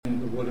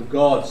Word of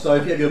God. So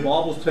if you have your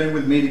Bibles, turn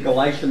with me to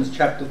Galatians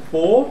chapter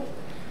 4.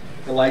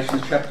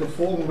 Galatians chapter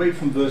 4, we'll read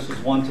from verses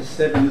 1 to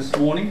 7 this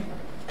morning.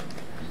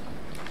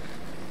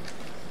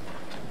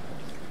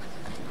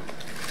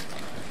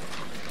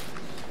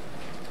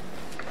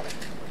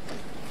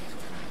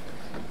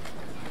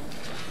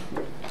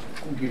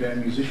 Thank you to our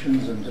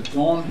musicians and to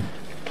Don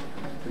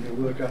for your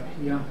work up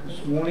here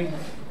this morning.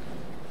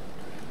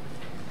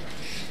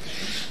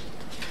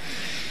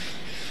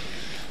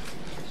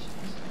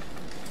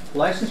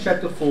 Galatians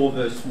chapter 4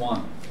 verse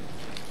 1.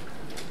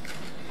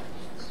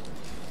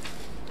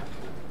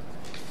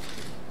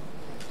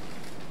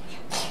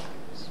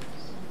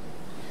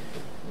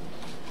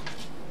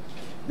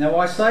 Now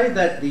I say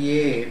that the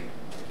heir,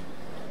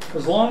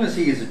 as long as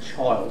he is a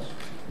child,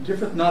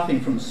 differeth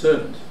nothing from a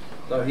servant,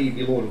 though he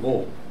be Lord of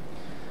all,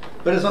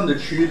 but is under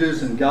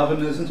tutors and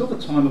governors until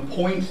the time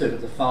appointed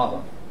of the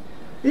Father.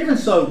 Even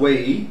so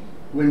we,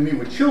 when we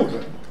were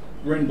children,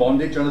 were in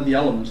bondage under the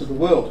elements of the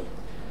world.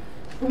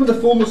 But when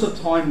the fullness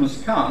of time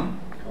was come,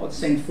 God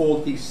sent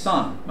forth his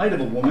Son, made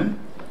of a woman,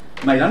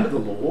 made under the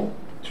law,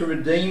 to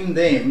redeem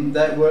them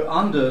that were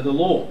under the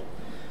law,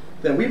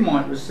 that we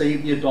might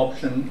receive the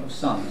adoption of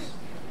sons.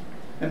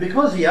 And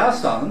because ye are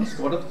sons,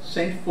 God hath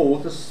sent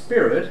forth the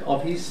Spirit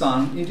of his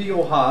Son into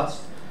your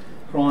hearts,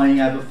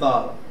 crying, Abba,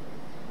 Father.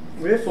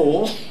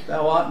 Wherefore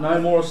thou art no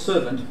more a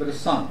servant, but a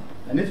son,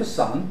 and if a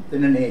son,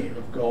 then an heir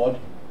of God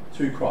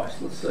through Christ.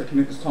 Let's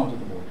commit this time to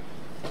the Lord.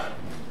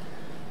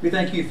 We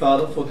thank you,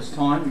 Father, for this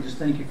time. We just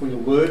thank you for your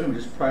word, and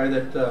we just pray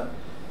that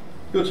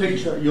your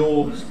teacher,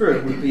 your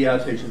Spirit would be our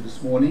teacher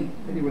this morning,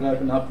 that he would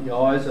open up the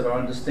eyes of our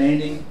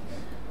understanding,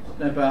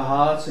 open up our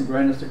hearts, and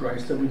grant us the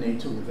grace that we need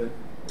to live it.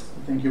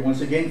 We thank you once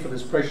again for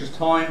this precious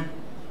time,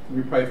 and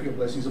we pray for your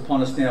blessings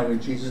upon us now.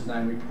 In Jesus'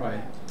 name we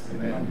pray.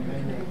 Amen.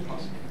 Amen.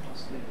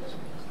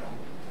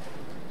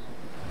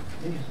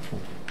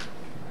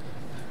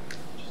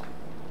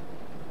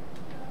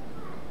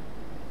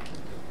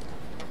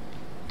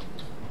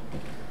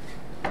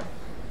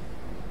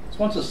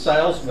 Once a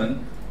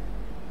salesman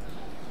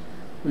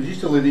who was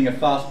used to living a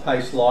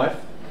fast-paced life,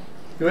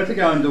 who had to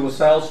go and do a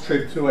sales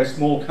trip to a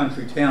small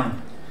country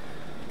town.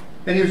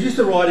 And he was used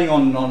to riding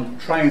on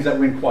trains that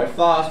went quite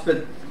fast,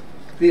 but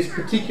this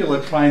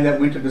particular train that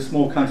went to the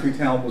small country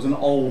town was an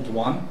old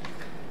one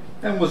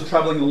and was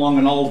travelling along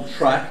an old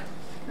track,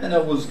 and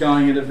it was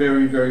going at a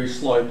very, very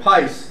slow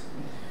pace,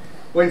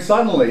 when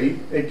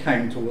suddenly it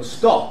came to a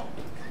stop.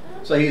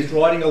 So he's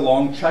riding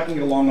along, chugging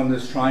along on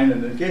this train,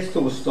 and it gets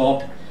to a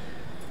stop.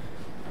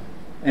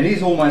 And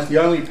he's almost the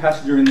only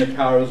passenger in the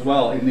car as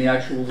well, in the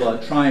actual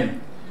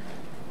train.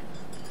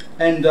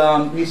 And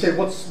he said,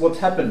 what's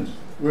happened?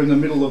 We're in the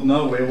middle of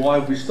nowhere, why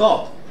have we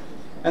stopped?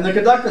 And the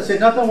conductor said,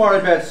 nothing to worry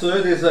about,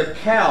 sir, there's a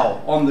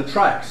cow on the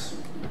tracks.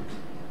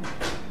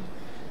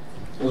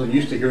 I wasn't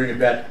used to hearing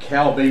about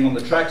cow being on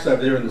the tracks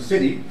over there in the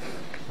city.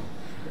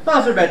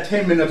 After about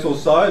 10 minutes or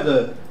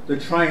so, the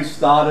train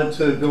started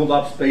to build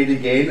up speed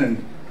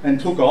again and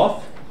took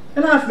off.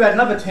 And after about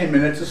another 10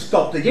 minutes, it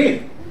stopped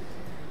again.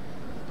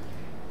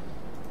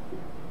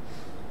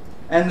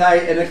 And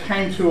it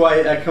came to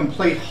a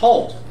complete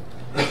halt.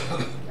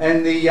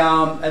 And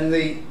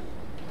the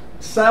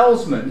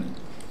salesman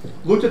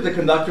looked at the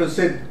conductor and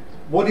said,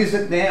 what is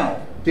it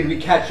now? Did we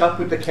catch up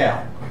with the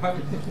cow?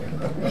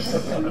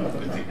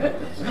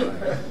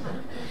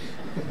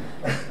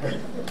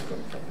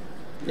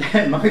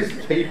 Yeah,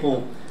 most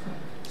people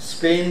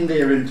spend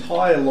their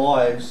entire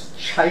lives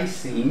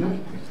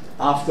chasing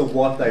after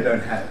what they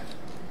don't have.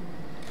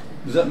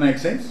 Does that make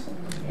sense?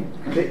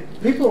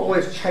 People are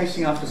always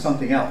chasing after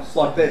something else.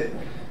 Like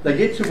they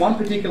get to one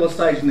particular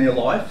stage in their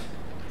life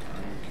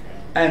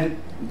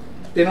and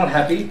they're not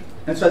happy,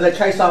 and so they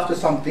chase after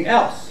something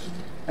else.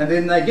 And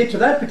then they get to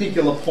that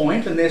particular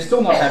point and they're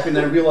still not happy, and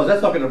they realise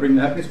that's not going to bring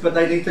them happiness, but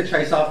they need to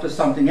chase after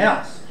something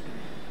else.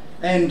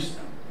 And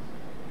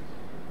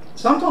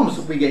sometimes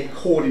we get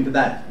caught into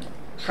that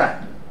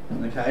trap,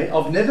 okay,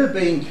 of never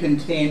being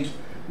content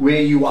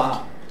where you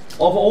are,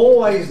 of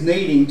always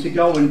needing to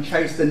go and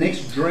chase the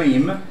next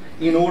dream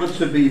in order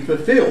to be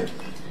fulfilled.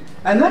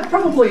 And that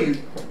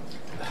probably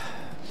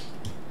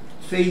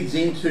feeds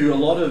into a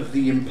lot of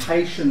the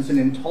impatience and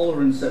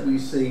intolerance that we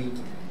see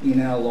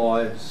in our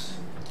lives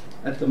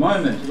at the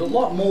moment. There's a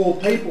lot more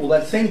people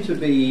that seem to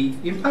be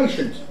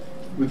impatient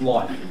with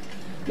life.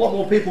 A lot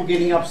more people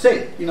getting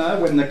upset, you know,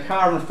 when the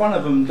car in front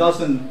of them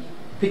doesn't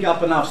pick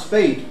up enough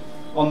speed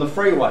on the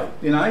freeway.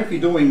 You know, if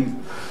you're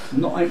doing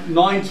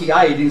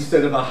 98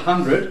 instead of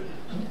 100,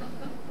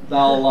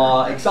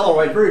 they'll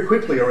accelerate very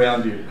quickly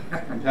around you,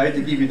 okay,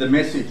 to give you the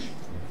message.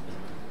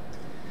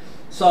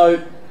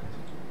 So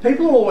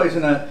people are always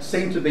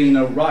seem to be in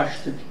a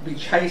rush to be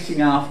chasing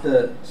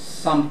after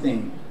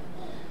something.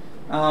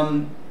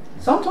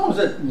 Sometimes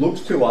it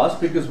looks to us,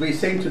 because we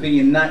seem to be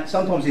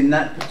sometimes in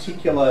that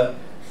particular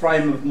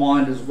frame of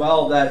mind as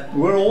well, that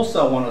we're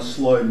also on a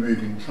slow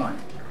moving train,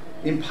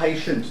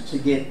 impatient to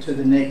get to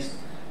the next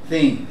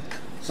thing.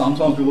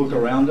 Sometimes we look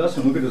around us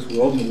and look at this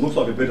world and it looks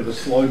like a bit of a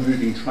slow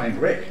moving train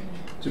wreck,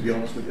 to be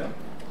honest with you.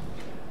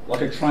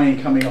 Like a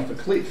train coming off a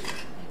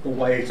cliff. the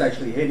way it's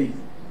actually heading.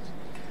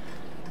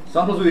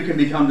 Sometimes we can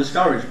become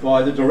discouraged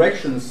by the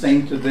directions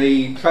seem to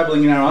be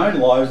travelling in our own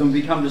lives, and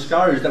become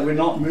discouraged that we're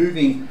not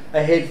moving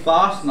ahead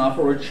fast enough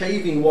or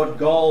achieving what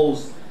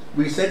goals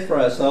we set for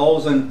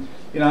ourselves. And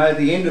you know, at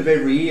the end of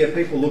every year,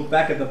 people look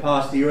back at the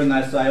past year and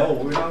they say, oh,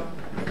 well, you know,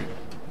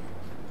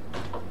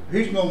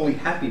 who's normally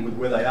happy with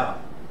where they are,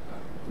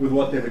 with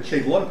what they've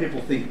achieved? A lot of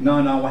people think,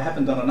 no, I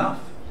haven't done enough,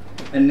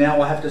 and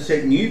now I have to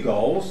set new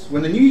goals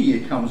when the new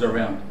year comes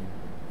around.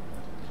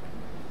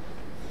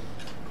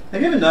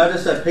 Have you ever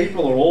noticed that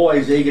people are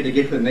always eager to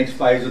get to the next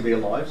phase of their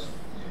lives?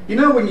 You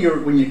know, when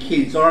you're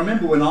kids, I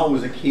remember when I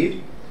was a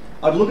kid,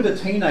 I'd look at the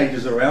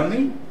teenagers around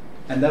me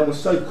and they were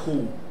so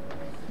cool.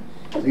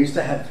 They used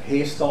to have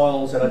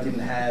hairstyles that I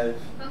didn't have.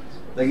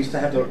 They used to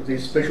have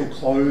these special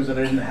clothes that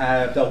I didn't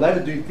have. They were allowed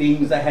to do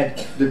things. They had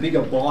the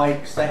bigger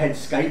bikes. They had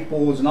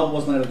skateboards, and I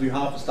wasn't allowed to do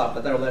half the stuff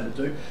that they were allowed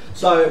to do.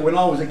 So when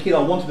I was a kid,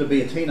 I wanted to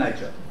be a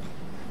teenager.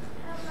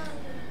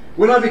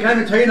 When I became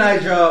a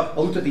teenager, I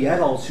looked at the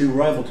adults who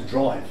were able to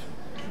drive.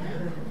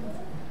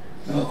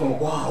 And I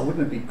thought, wow,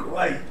 wouldn't it be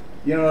great?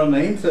 You know what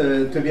I mean?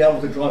 To be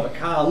able to drive a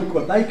car, look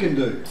what they can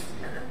do.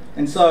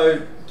 And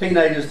so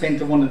teenagers tend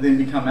to want to then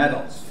become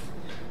adults.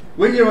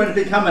 When you want to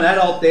become an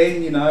adult,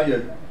 then, you know,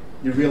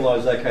 you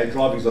realise, okay,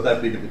 driving's not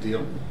that big of a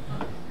deal.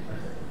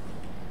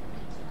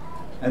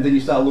 And then you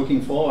start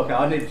looking for, okay,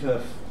 I need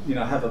to, you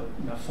know,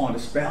 find a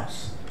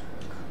spouse.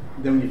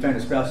 Then when you find a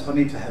spouse, I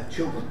need to have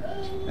children.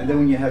 And then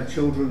when you have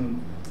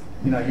children,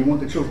 you know, you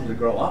want the children to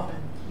grow up,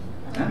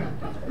 and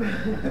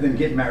then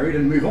get married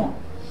and move on.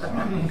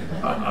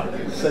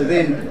 So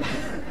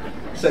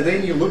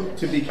then you look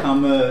to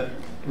become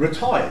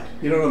retired.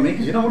 You know what I mean?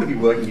 Because you don't want to be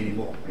working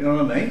anymore. You know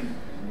what I mean?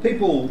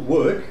 People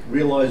work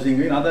realising,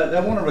 you know,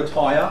 they want to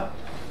retire,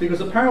 because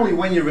apparently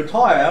when you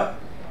retire,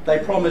 they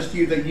promised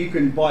you that you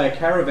can buy a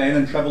caravan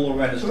and travel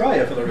around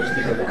Australia for the rest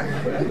of your life.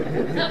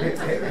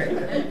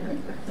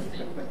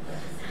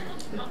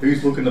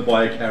 Who's looking to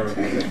buy a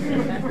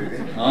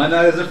caravan? I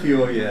know there's a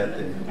few of you out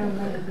there.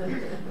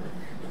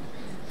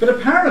 But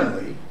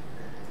apparently,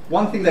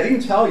 one thing they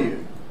didn't tell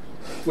you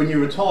when you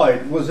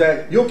retired was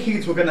that your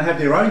kids were going to have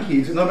their own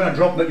kids and they're going to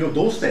drop them at your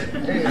doorstep.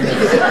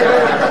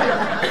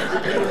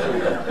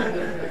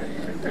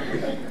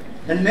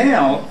 And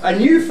now a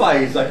new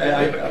phase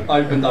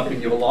opened up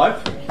in your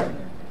life,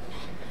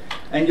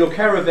 and your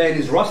caravan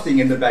is rusting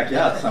in the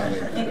backyard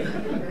somewhere.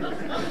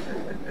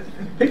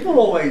 People are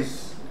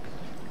always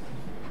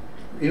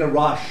in a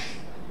rush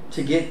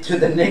to get to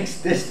the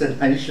next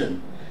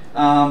destination.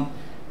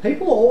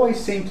 People always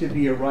seem to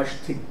be in a rush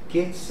to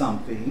get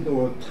something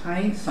or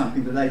obtain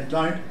something that they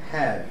don't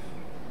have.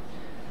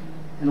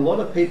 And a lot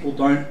of people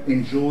don't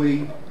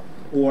enjoy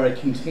or are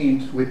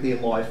content with their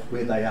life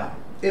where they are,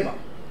 ever.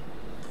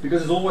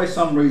 Because there's always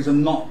some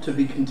reason not to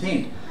be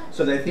content.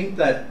 So they think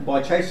that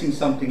by chasing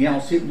something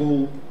else, it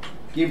will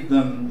give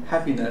them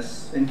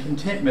happiness and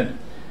contentment.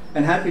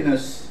 And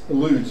happiness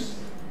eludes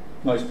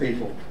most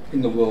people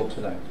in the world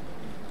today.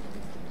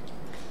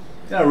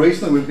 You know,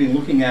 recently we've been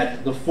looking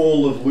at the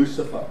fall of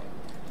Lucifer.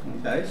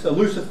 Okay, so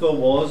Lucifer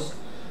was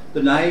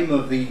the name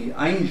of the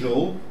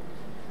angel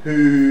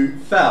who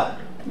fell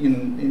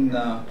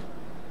well,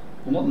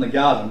 not in the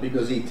garden,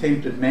 because he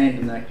tempted man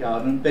in that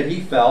garden, but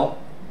he fell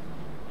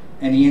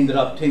and he ended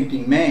up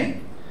tempting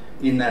man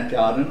in that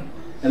garden.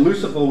 And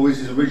Lucifer was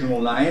his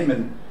original name,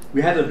 and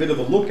we had a bit of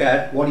a look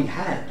at what he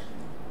had.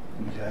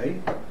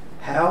 Okay,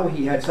 how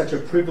he had such a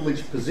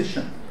privileged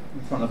position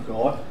in front of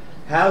God,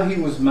 how he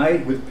was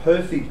made with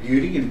perfect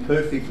beauty and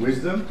perfect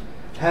wisdom,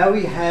 how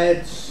he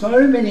had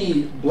so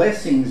many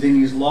blessings in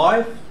his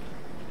life,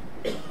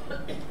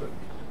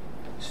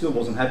 still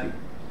wasn't happy.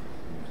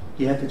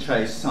 He had to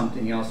chase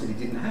something else that he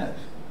didn't have.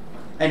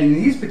 And in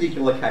his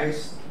particular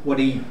case, what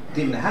he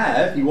didn't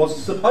have, he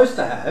wasn't supposed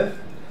to have,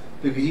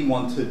 because he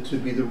wanted to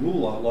be the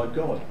ruler like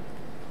God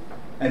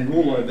and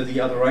rule over the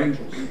other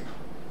angels.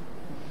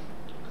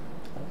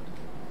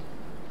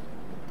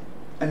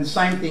 And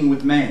same thing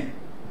with man.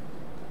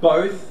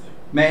 Both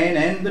man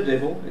and the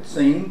devil, it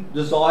seemed,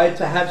 desired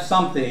to have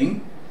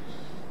something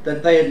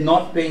that they had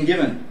not been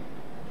given.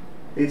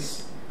 It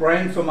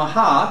sprang from a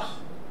heart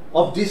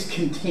of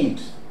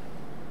discontent.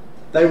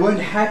 They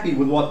weren't happy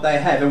with what they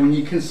had. And when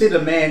you consider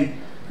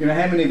man, you know,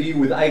 how many of you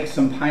with aches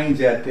and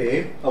pains out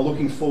there are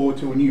looking forward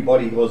to a new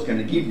body God's going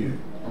to give you?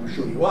 I'm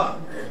sure you are.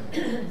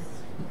 Can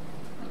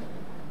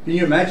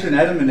you imagine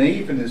Adam and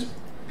Eve in this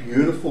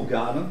beautiful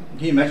garden?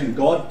 Can you imagine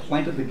God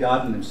planted the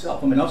garden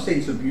himself? I mean, I've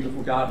seen some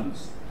beautiful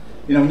gardens.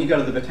 You know, when you go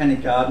to the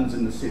botanic gardens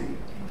in the city,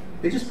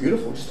 they're just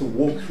beautiful just to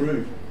walk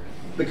through.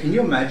 But can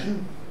you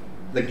imagine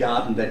the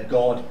garden that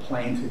God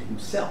planted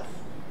himself?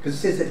 Because it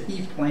says that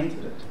he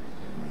planted it.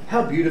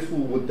 How beautiful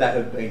would that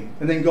have been?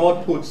 And then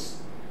God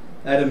puts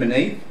Adam and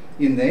Eve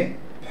in there.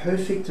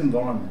 Perfect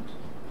environment.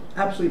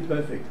 Absolutely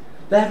perfect.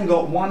 They haven't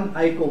got one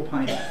ache or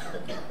pain.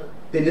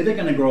 They're never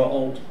going to grow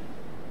old.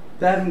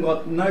 They haven't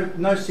got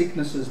no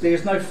sicknesses.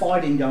 There's no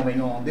fighting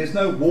going on. There's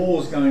no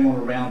wars going on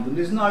around them.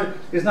 There's no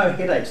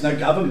headaches, no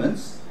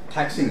governments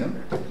taxing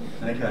them.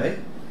 Okay?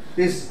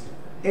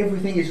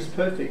 Everything is just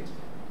perfect.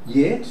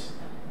 Yet,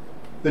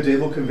 the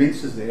devil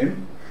convinces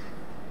them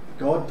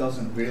God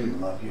doesn't really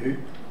love you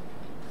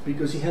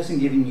because he hasn't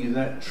given you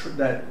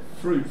that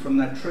fruit from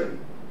that tree.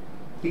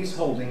 He's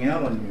holding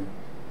out on you.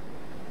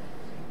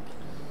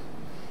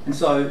 And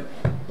so,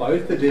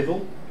 both the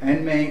devil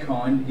and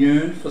mankind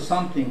yearned for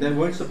something they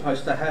weren't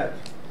supposed to have.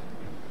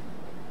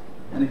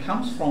 And it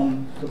comes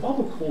from, the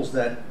Bible calls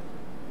that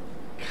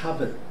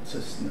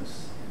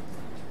covetousness.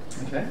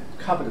 Okay?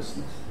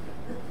 Covetousness.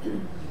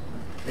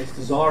 It's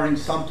desiring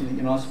something that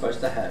you're not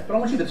supposed to have. But I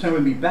want you to turn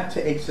with me back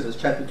to Exodus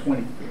chapter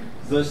 20,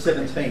 verse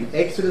 17.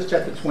 Exodus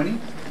chapter 20,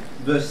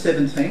 verse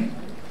 17.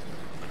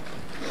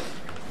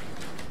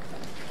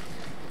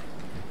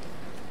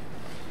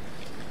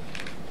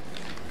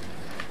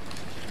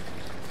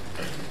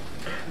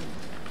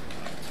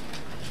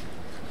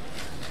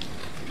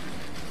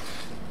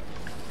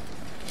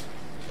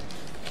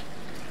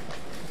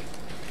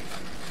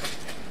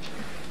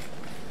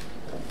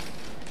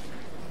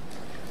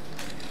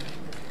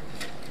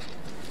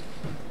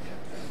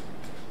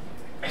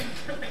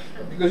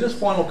 Because this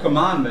final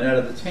commandment out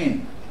of the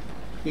 10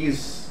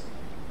 is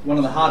one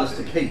of the hardest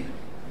to keep.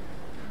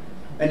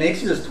 And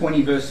Exodus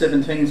 20 verse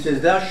 17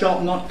 says, "Thou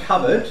shalt not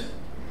covet,"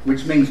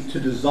 which means to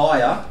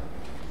desire,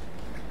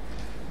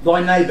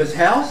 "thy neighbour's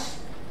house.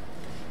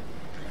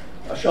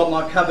 Thou shalt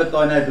not covet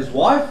thy neighbour's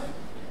wife,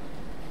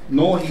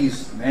 nor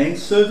his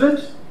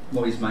manservant,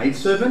 nor his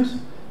maidservant,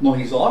 nor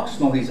his ox,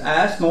 nor his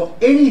ass, nor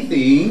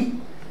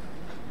anything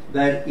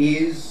that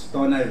is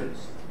thy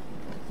neighbour's."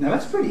 Now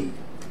that's pretty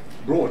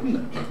broad, isn't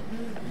it?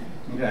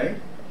 Okay,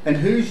 and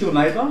who's your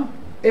neighbour?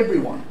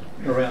 Everyone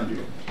around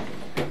you.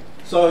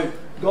 So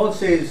God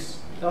says,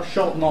 thou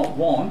shalt not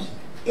want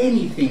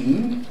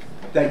anything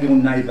that your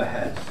neighbour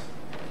has.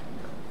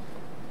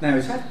 Now,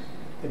 is that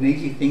an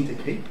easy thing to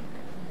keep?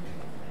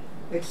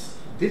 It's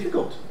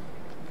difficult.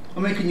 I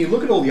mean, can you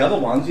look at all the other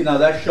ones? You know,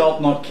 thou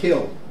shalt not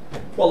kill.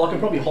 Well, I can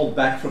probably hold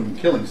back from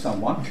killing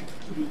someone.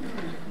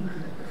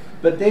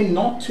 But then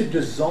not to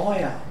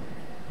desire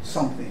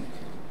something.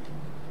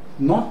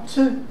 Not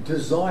to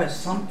desire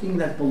something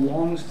that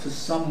belongs to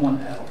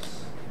someone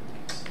else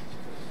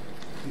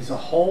is a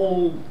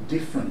whole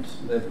different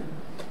level.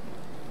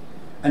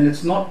 And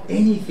it's not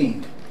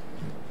anything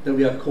that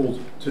we are called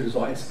to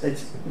desire.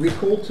 We're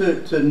called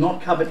to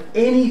not covet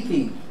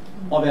anything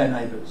of our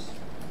neighbours.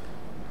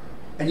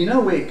 And you know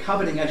where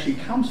coveting actually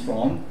comes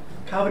from?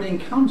 Coveting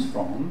comes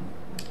from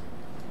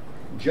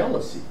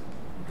jealousy.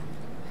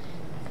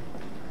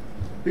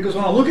 Because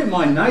when I look at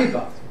my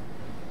neighbour,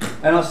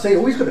 and I see,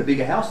 oh, he's got a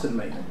bigger house than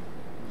me.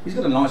 He's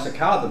got a nicer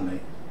car than me.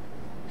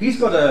 He's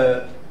got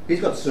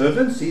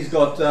servants. He's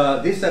got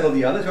this, that, or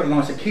the other. He's got a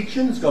nicer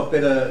kitchen. He's got a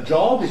better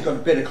job. He's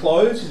got better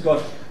clothes. He's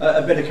got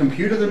a better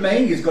computer than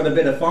me. He's got a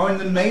better phone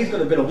than me. He's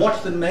got a better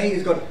watch than me.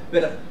 He's got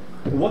better.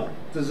 What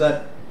does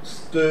that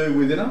stir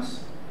within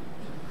us?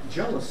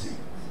 Jealousy.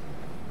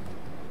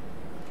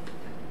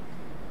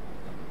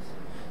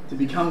 To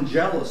become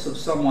jealous of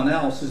someone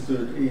else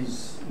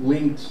is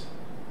linked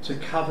to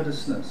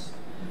covetousness.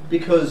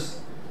 Because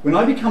when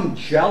I become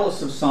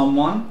jealous of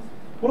someone,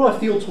 what do I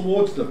feel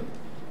towards them?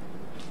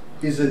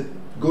 Is it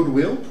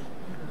goodwill?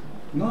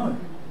 No,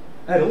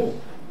 at all.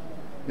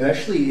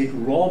 Actually, it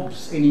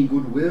robs any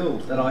goodwill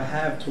that I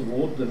have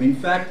toward them. In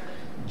fact,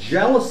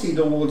 jealousy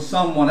towards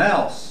someone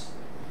else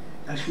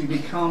actually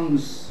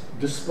becomes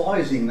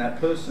despising that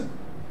person.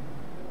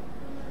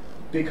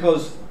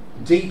 Because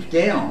deep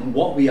down,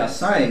 what we are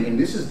saying, and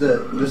this is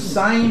the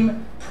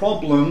same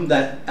problem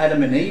that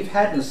Adam and Eve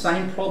had, and the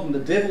same problem the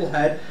devil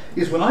had,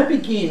 is when I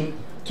begin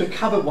to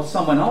covet what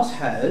someone else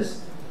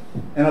has,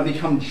 and I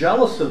become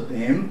jealous of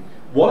them,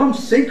 what I'm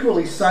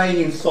secretly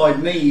saying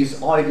inside me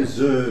is, I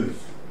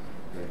deserve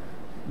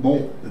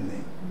more than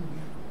them.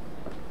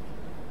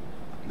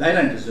 They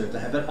don't deserve to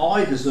have it,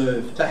 I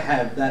deserve to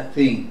have that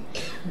thing.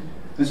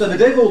 And so the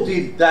devil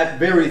did that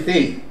very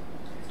thing.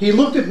 He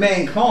looked at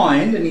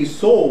mankind and he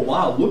saw,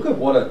 wow, look at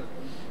what a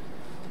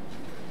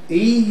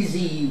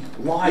easy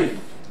life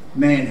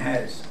man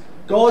has.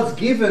 God's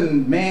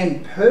given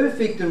man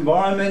perfect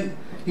environment.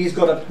 He's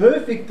got a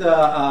perfect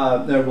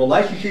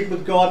relationship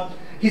with God.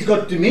 He's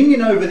got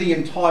dominion over the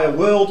entire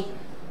world.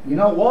 You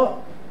know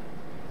what?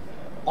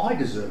 I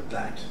deserve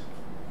that.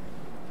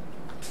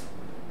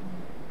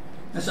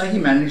 And so he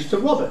managed to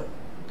rob it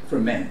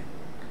from man.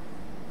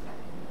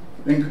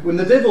 And when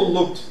the devil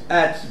looked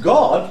at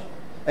God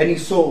and he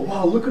saw,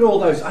 wow, look at all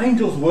those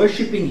angels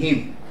worshipping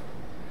him.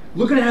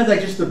 Look at how they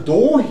just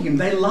adore him.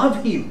 They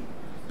love him.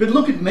 But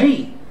look at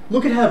me.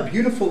 Look at how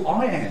beautiful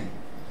I am.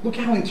 Look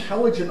how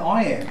intelligent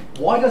I am.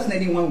 Why doesn't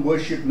anyone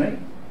worship me?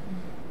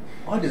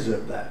 I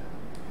deserve that.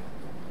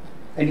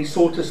 And he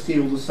sought to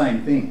steal the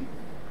same thing.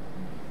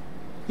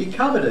 He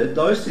coveted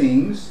those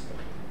things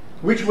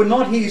which were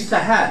not his to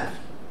have.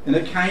 And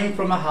it came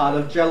from a heart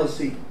of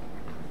jealousy.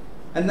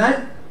 And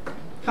that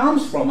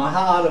comes from a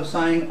heart of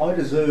saying, I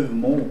deserve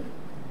more.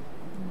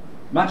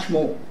 Much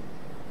more.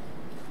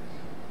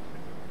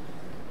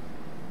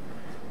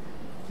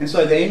 And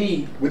so then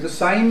he, with the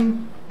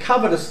same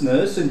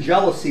covetousness and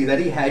jealousy that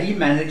he had, he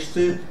managed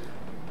to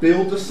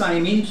build the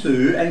same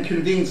into and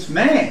convince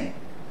man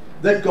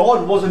that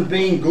God wasn't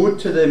being good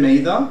to them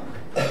either,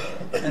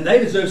 and they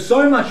deserve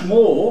so much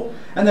more,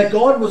 and that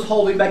God was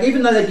holding back,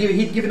 even though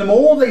he'd given them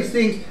all these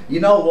things. You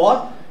know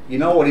what? You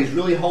know what he's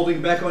really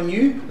holding back on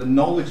you? The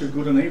knowledge of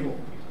good and evil.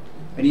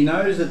 And he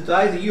knows that the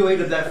day that you eat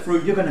of that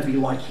fruit, you're going to be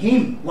like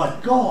him,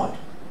 like God.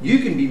 You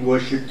can be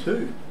worshipped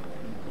too.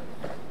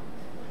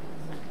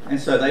 And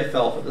so they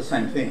fell for the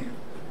same thing.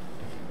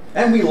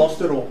 And we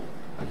lost it all.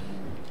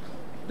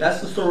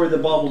 That's the story the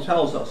Bible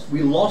tells us.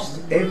 We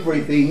lost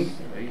everything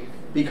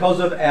because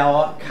of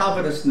our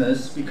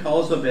covetousness,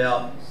 because of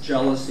our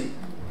jealousy.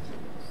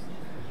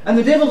 And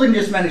the devil didn't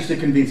just manage to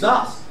convince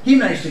us. He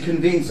managed to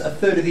convince a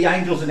third of the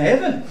angels in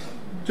heaven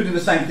to do the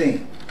same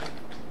thing.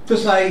 To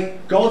say,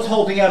 God's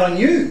holding out on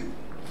you.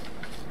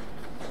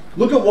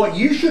 Look at what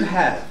you should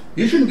have.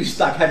 You shouldn't be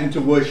stuck having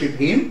to worship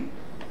him.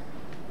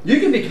 You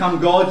can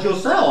become gods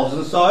yourselves.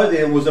 And so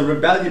there was a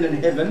rebellion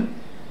in heaven,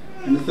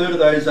 and a third of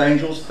those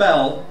angels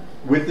fell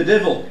with the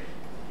devil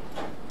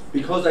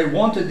because they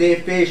wanted their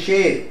fair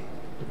share.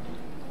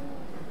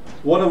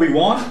 What do we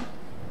want?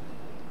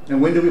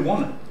 And when do we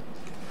want it?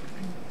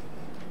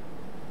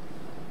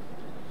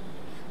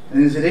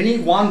 And is it any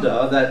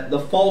wonder that the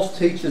false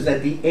teachers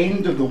at the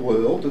end of the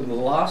world, in the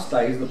last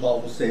days, the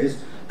Bible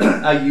says,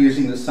 are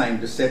using the same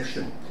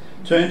deception?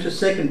 Turn to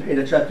 2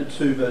 Peter chapter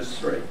 2, verse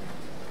 3.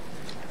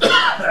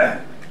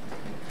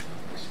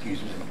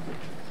 Excuse me.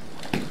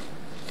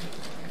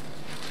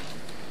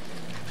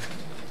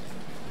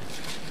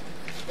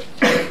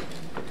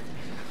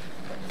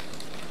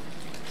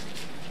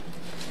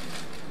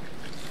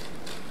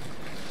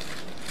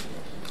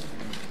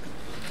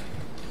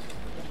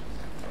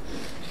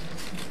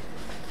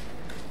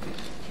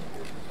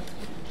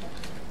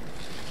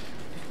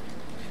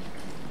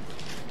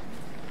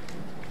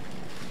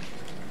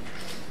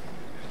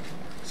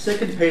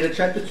 Second Peter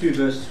chapter 2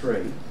 verse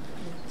 3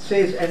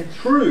 says, and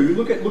true,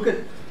 look at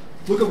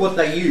what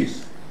they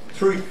use.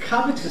 Through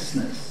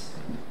covetousness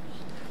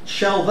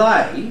shall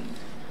they,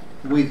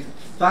 with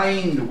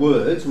feigned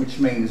words, which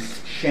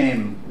means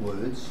sham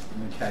words,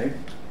 okay,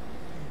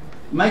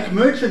 make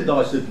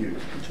merchandise of you,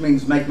 which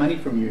means make money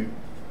from you,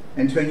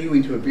 and turn you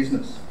into a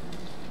business,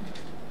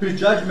 whose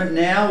judgment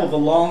now of a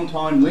long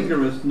time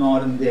lingereth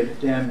not, and their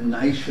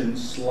damnation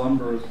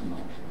slumbereth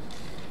not.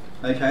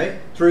 Okay,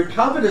 through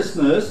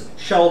covetousness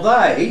shall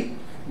they,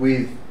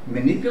 with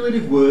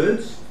manipulative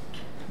words,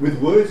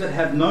 with words that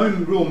have no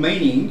real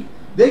meaning,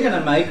 they're going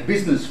to make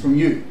business from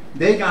you.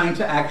 They're going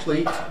to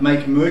actually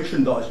make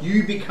merchandise.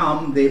 You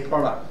become their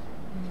product.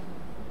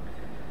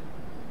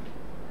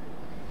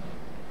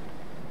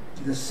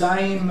 The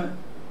same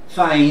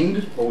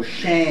feigned or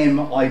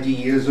sham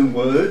ideas and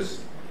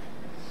words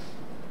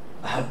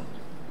are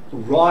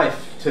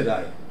rife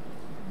today.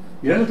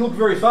 You don't have to look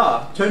very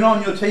far. Turn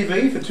on your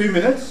TV for 2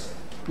 minutes.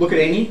 Look at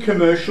any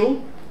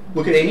commercial,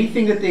 look at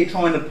anything that they're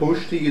trying to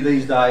push to you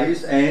these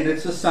days, and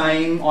it's the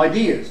same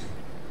ideas.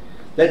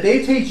 That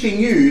they're teaching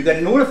you that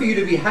in order for you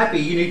to be happy,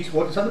 you need to,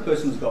 what this other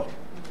person's got.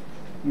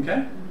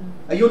 Okay?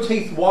 Are your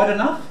teeth white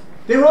enough?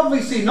 They're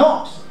obviously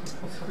not.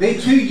 They're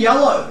too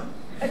yellow.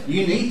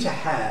 You need to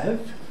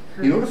have,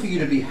 in order for you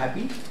to be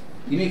happy,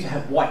 you need to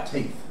have white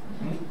teeth.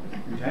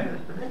 Okay?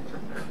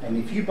 And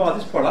if you buy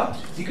this product,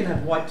 you can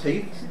have white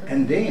teeth,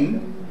 and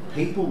then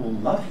people will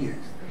love you.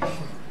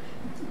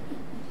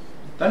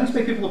 Don't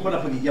expect people to put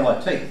up with your yellow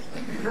teeth.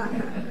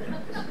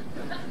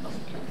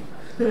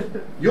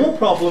 Your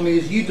problem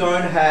is you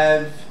don't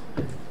have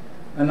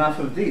enough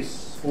of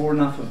this, or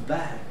enough of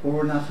that,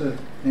 or enough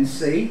of... And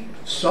see,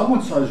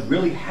 so-and-so's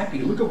really happy.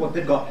 Look at what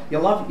they've got. You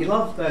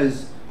love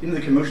those, you know,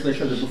 the commercial they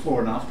show the before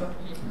and after?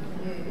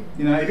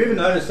 You know, have you ever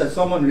noticed that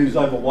someone who's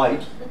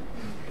overweight,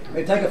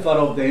 they take a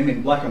photo of them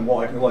in black and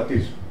white, and they're like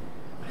this.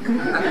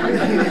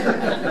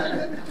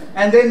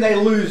 And then they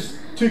lose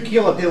 2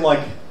 kilos, they're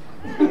like...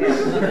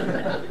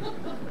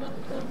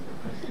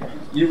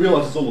 You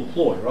realise it's all a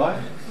ploy,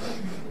 right?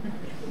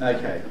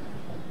 Okay.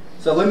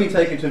 So let me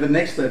take you to the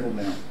next level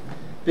now.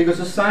 Because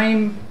the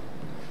same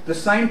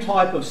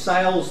type of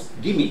sales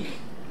gimmick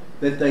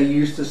that they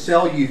use to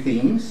sell you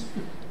things,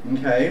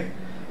 okay,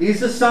 is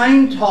the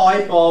same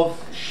type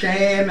of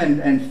sham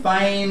and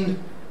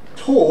feigned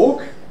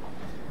talk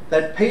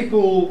that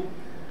people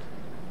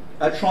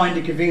are trying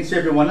to convince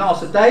everyone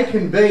else that they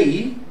can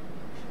be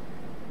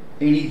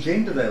any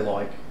gender they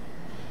like.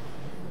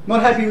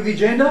 Not happy with your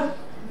gender?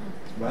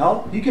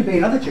 Well, you can be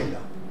another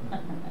gender.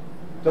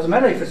 Doesn't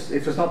matter if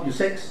it's not your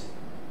sex.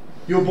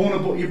 You're born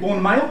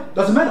a male?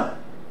 Doesn't matter.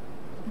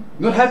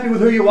 Not happy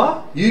with who you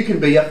are? You can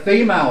be a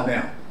female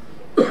now.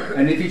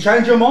 And if you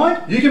change your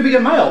mind, you can be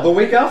a male the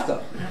week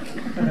after.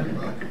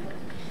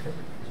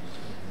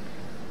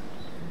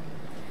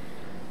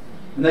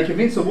 And they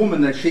convince a woman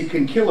that she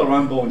can kill her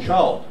unborn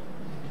child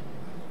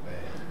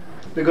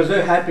because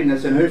her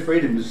happiness and her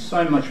freedom is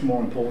so much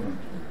more important.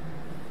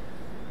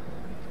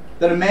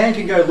 That a man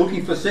can go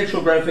looking for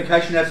sexual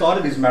gratification outside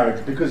of his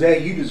marriage because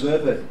you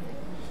deserve it.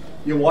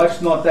 Your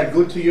wife's not that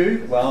good to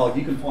you, well,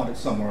 you can find it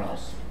somewhere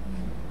else.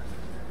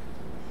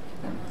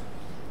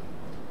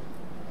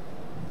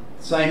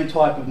 Same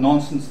type of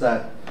nonsense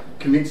that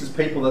convinces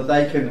people that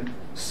they can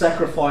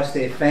sacrifice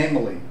their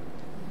family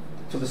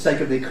for the sake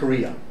of their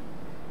career.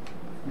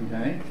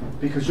 Okay?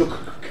 Because your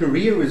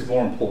career is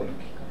more important.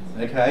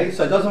 Okay?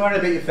 So it doesn't matter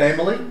about your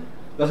family,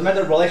 doesn't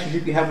matter the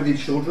relationship you have with your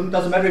children,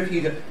 doesn't matter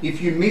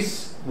if you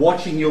miss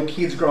watching your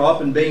kids grow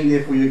up and being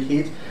there for your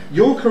kids.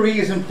 Your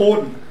career is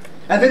important.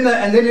 And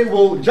then it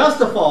will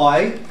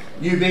justify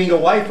you being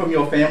away from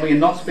your family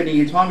and not spending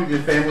your time with your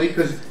family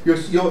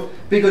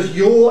because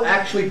you're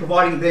actually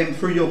providing them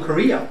through your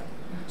career.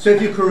 So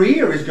if your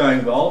career is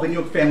going well, then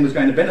your family is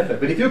going to benefit.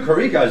 But if your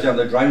career goes down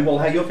the drain, well,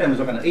 hey, your family's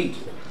not going to eat.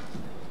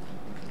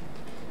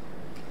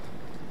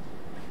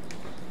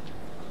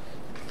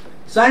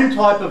 Same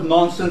type of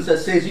nonsense that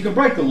says you can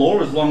break the law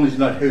as long as you're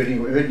not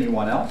hurting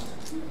anyone else.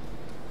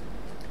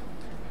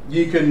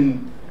 You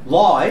can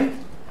lie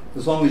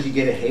as long as you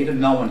get ahead and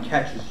no one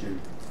catches you.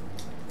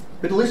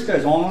 But the list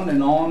goes on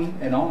and on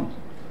and on.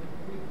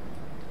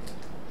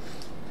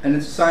 And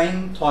it's the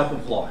same type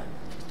of lie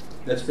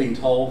that's been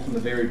told from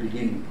the very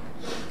beginning.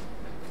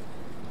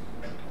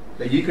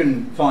 That you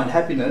can find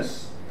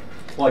happiness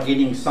by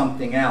getting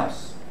something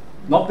else.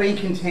 Not being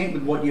content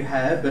with what you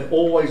have, but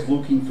always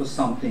looking for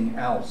something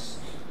else.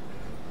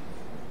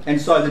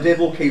 And so the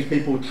devil keeps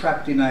people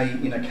trapped in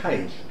a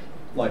cage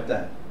like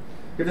that.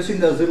 You ever seen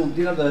those little,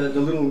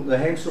 the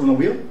hamster on a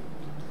wheel?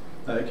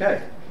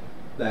 Okay.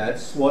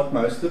 That's what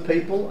most of the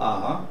people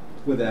are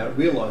without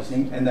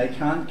realising, and they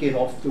can't get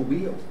off the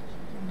wheel.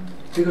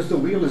 Because the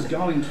wheel is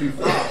going too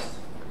fast.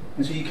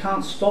 And so you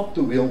can't stop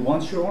the wheel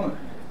once you're on it.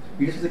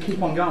 You just have to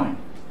keep on going.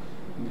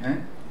 Okay?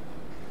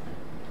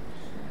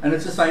 And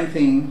it's the same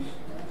thing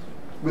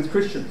with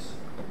Christians.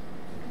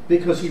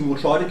 Because he will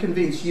try to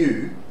convince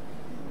you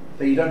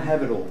that you don't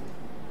have it all.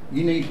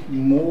 You need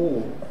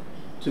more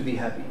to be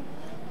happy.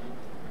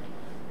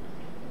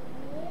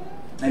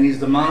 And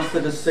he's the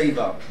master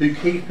deceiver who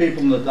keeps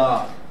people in the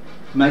dark,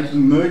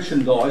 making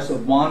merchandise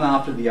of one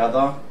after the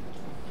other.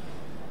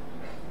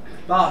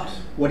 But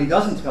what he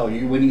doesn't tell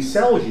you when he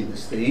sells you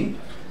this thing,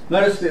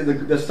 notice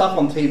the stuff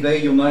on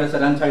TV, you'll notice they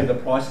don't tell you the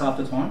price half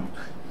the time.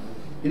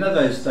 You know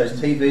those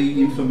TV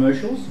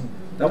infomercials?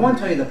 They won't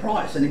tell you the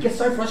price, and it gets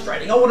so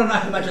frustrating. I want to know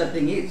how much that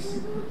thing is.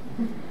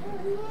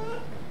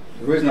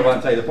 The reason I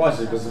won't tell you the price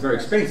is because it's very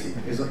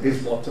expensive.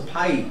 There's a lot to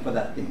pay for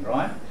that thing,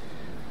 right?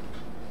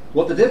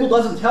 What the devil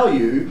doesn't tell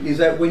you is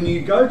that when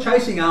you go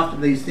chasing after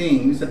these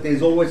things, that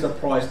there's always a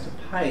price to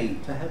pay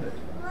to have it.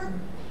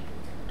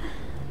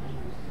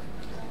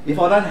 If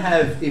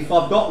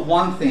I've got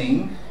one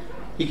thing,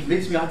 he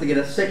convinced me I have to get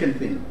a second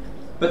thing.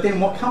 But then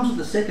what comes with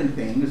the second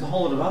thing is a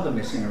whole lot of other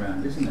messing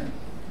around, isn't it?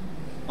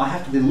 I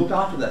have to then look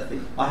after that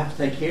thing. I have to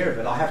take care of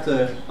it. I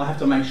have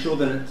to make sure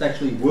that it's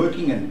actually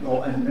working and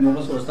all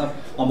that sort of stuff.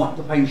 I might have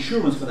to pay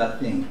insurance for that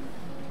thing.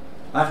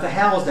 I have to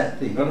house that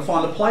thing. I've got to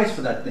find a place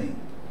for that thing.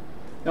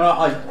 You know,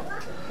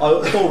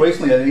 I saw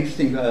recently an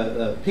interesting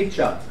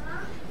picture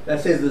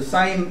that says the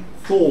same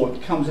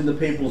thought comes into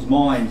people's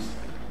minds.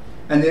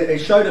 And it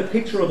showed a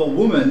picture of a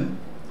woman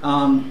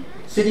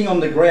sitting on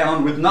the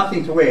ground with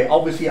nothing to wear,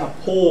 obviously a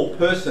poor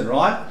person,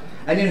 right?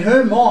 And in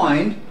her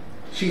mind,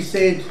 she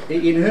said,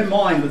 in her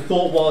mind, the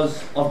thought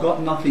was, I've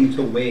got nothing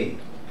to wear.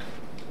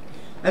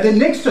 And then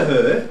next to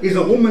her is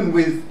a woman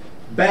with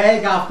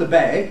bag after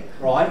bag,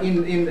 right,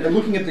 in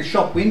looking at the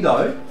shop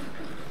window,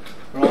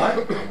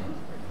 right,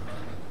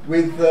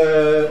 with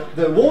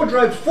the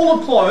wardrobe full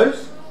of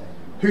clothes,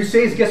 who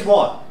says, guess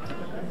what?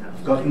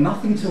 I've got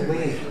nothing to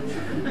wear.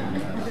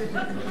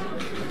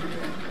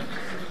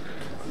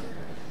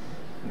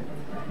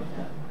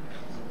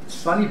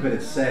 It's funny, but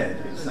it's sad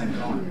at the same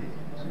time.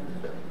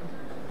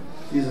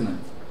 Isn't it?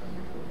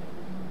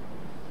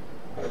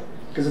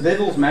 Because the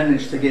devil's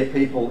managed to get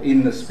people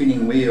in the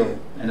spinning wheel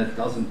and it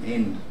doesn't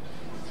end.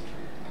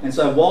 And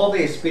so while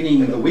they're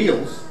spinning the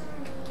wheels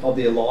of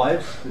their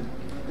lives,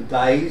 the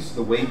days,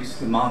 the weeks,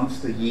 the months,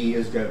 the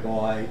years go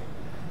by,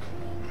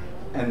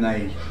 and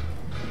they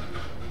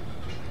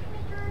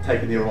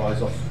taken their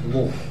eyes off the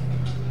Lord.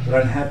 They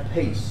don't have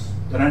peace.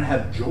 They don't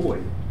have joy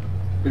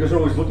because they're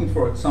always looking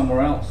for it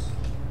somewhere else.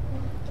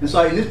 And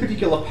so in this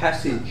particular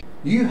passage,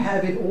 you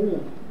have it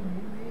all.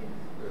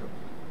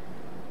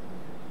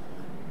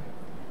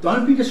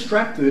 Don't be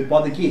distracted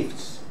by the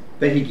gifts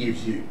that he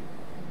gives you.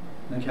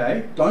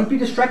 Okay? Don't be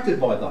distracted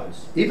by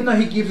those, even though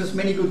he gives us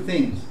many good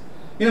things.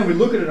 You know, we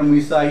look at it and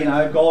we say, you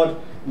know, God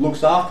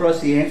looks after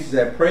us, he answers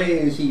our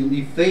prayers,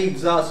 he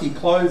feeds us, he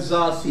clothes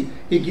us,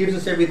 he gives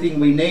us everything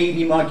we need.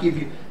 He might give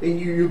you,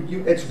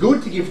 and it's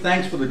good to give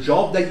thanks for the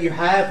job that you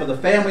have, for the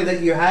family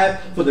that you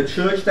have, for the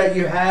church that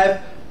you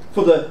have,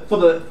 for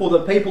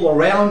the people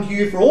around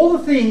you, for all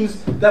the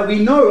things that we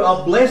know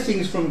are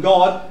blessings from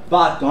God,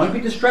 but don't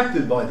be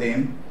distracted by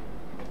them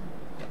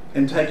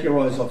and take your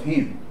eyes off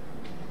him.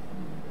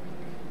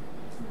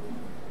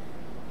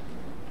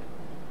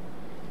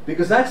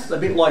 Because that's a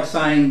bit like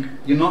saying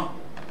you're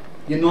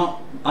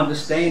not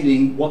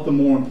understanding what the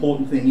more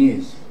important thing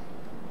is.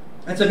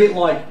 It's a bit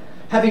like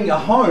having a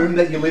home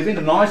that you live in,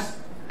 a nice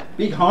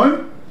big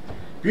home,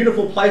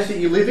 beautiful place that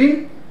you live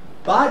in,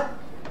 but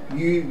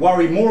you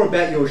worry more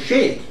about your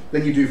shed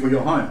than you do for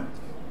your home.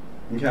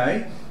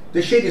 Okay?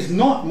 The shed is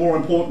not more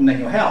important than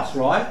your house,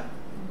 right?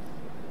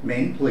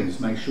 Men, please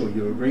make sure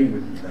you agree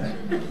with me there.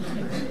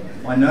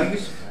 I know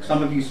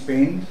some of you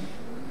spend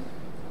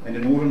an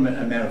inordinate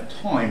amount of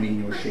time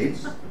in your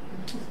sheds,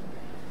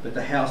 but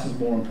the house is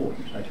more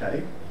important,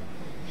 okay?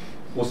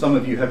 Or some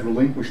of you have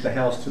relinquished the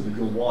house to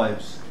your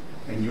wives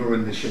and you're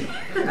in the shed.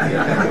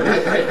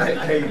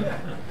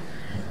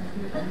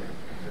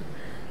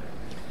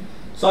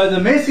 So the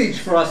message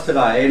for us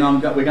today, and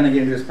we're going to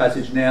get into this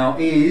passage now,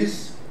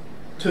 is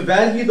to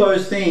value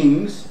those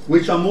things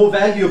which are more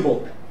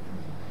valuable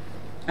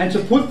and to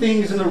put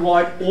things in the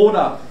right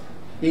order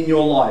in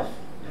your life.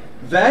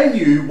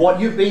 Value what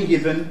you've been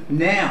given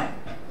now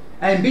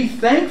and be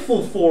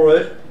thankful for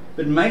it,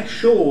 but make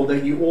sure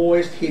that you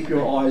always keep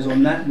your eyes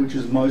on that which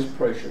is most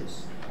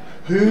precious,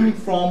 whom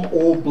from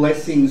all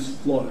blessings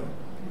flow,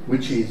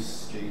 which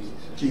is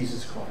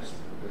Jesus Christ.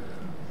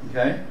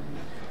 Okay?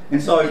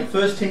 And so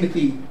 1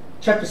 Timothy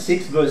chapter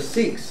 6 verse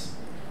 6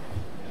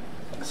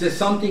 says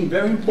something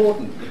very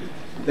important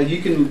that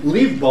you can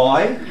live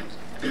by.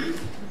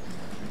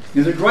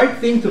 It's a great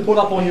thing to put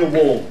up on your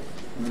wall,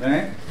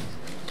 okay?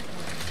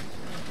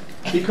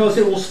 Because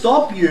it will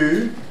stop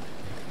you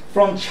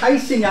from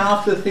chasing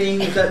after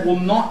things that will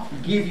not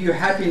give you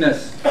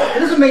happiness. It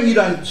doesn't mean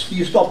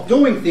you stop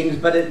doing things,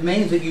 but it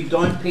means that you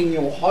don't pin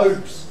your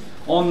hopes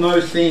on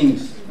those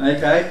things,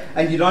 okay?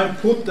 And you don't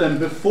put them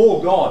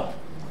before God.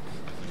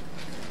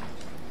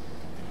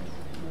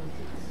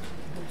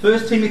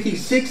 1 Timothy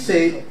 6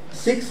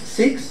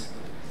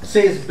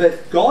 says,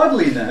 but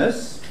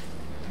godliness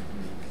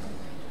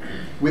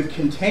with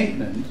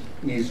contentment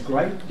is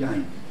great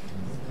gain.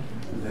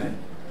 Okay?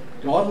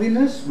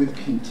 Godliness with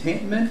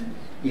contentment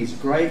is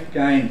great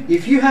gain.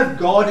 If you have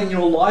God in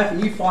your life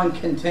and you find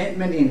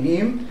contentment in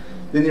Him,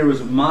 then there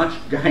is much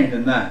gain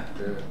in that.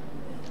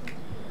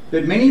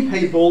 But many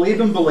people,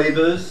 even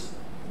believers,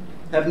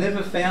 have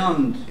never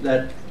found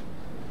that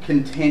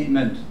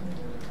contentment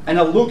and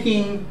are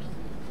looking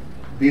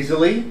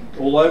busily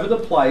all over the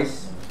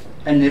place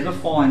and never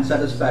find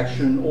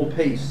satisfaction or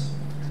peace.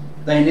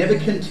 They are never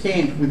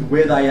content with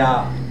where they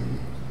are.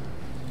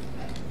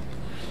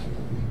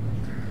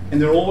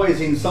 And they're always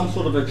in some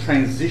sort of a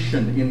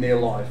transition in their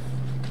life.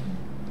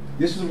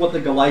 This is what the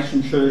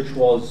Galatian church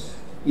was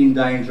in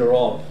danger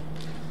of.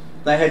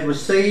 They had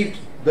received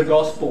the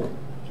gospel.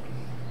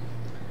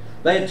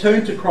 They had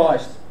turned to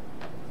Christ.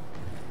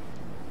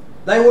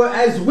 They were,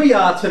 as we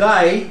are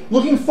today,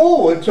 looking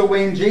forward to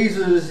when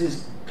Jesus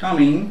is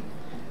coming,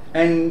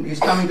 and He's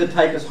coming to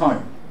take us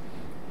home.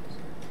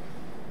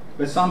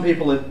 But some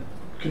people had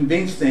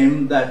convinced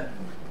them that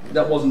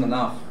that wasn't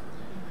enough.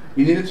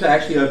 You needed to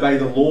actually obey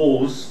the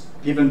laws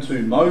given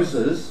to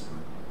Moses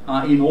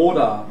in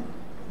order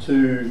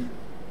to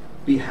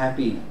be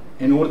happy,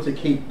 in order to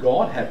keep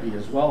God happy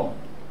as well.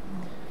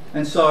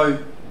 And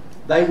so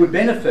they would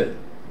benefit,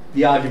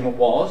 the argument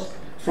was,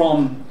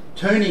 from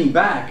turning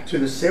back to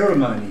the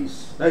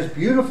ceremonies, those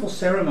beautiful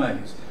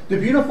ceremonies, the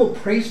beautiful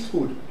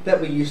priesthood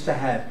that we used to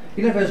have.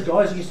 You know, those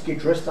guys used to get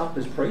dressed up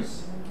as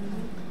priests?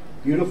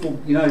 Beautiful,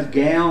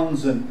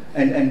 gowns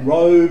and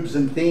robes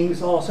and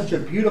things. Oh, such a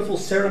beautiful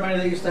ceremony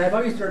they used to have.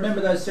 I used to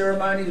remember those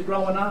ceremonies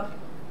growing up.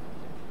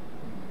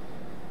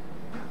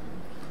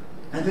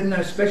 And then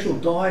those special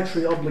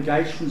dietary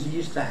obligations you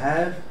used to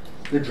have,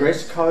 the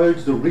dress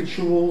codes, the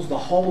rituals, the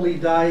holy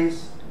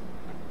days.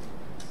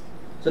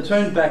 So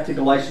turn back to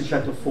Galatians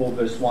chapter 4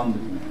 verse 1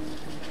 with me.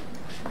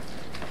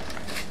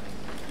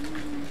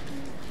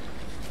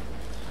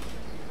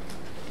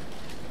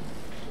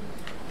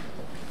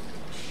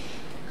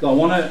 So I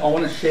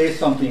want to share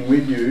something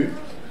with you.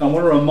 I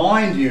want to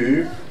remind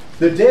you,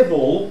 the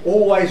devil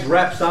always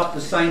wraps up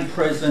the same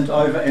present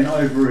over and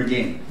over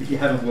again, if you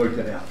haven't worked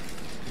it out.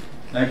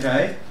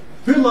 Okay?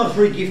 Who loves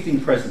re-gifting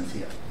presents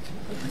here?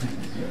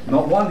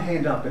 Not one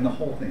hand up in the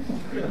whole thing.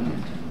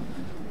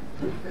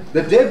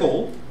 The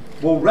devil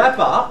will wrap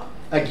up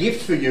a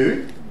gift for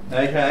you,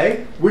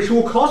 okay, which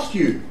will cost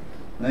you.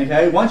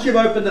 Okay? Once you've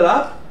opened it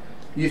up,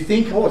 you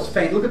think, oh, it's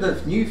fantastic. Look at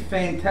this new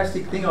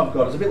fantastic thing I've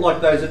got. It's a bit like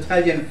those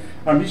Italian,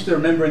 I used to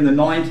remember in the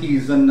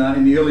 90s and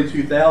in the early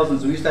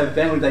 2000s, we used to have a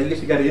family that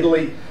used to go to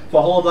Italy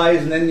for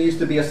holidays, and then there used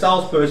to be a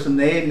salesperson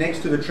there next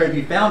to the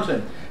Trevi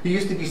Fountain who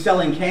used to be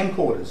selling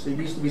camcorders. He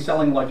used to be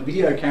selling like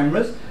video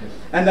cameras,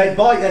 and they'd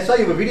sell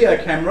you a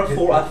video camera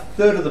for a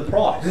third of the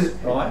price,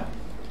 right?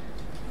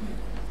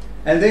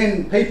 And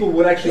then people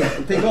would actually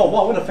think, oh,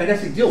 wow, what a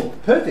fantastic deal.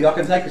 Perfect, I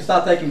can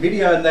start taking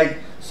video, and they'd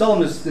sell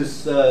them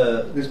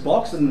this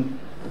box, and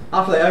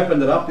after they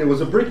opened it up, there was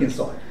a brick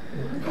inside.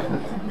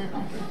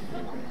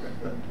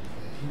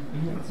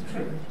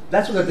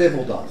 That's what the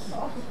devil does.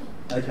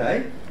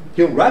 Okay?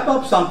 He'll wrap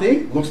up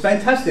something, looks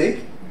fantastic,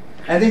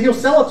 and then he'll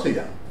sell it to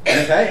you.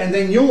 Okay? And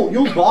then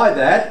you'll buy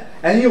that,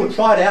 and you'll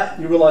try it out,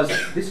 and you realise,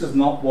 this is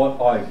not what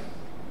I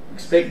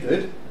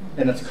expected,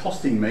 and it's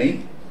costing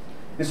me.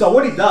 And so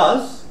what he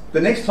does,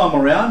 the next time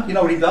around, you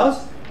know what he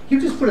does? He'll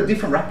just put a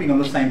different wrapping on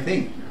the same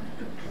thing.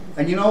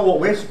 And you know what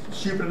we're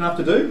stupid enough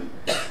to do?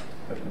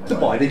 To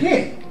buy it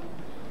again.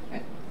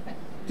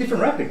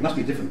 Different wrapping, must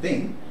be a different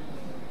thing.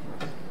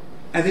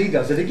 And then he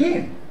does it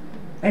again.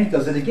 And he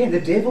does it again.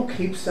 The devil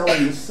keeps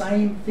selling the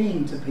same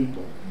thing to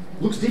people.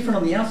 Looks different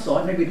on the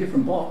outside, maybe a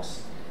different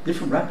box,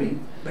 different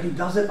wrapping, but he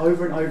does it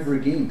over and over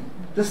again.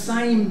 The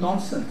same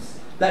nonsense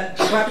that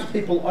traps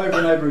people over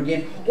and over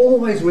again,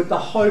 always with the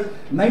hope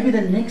maybe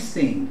the next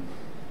thing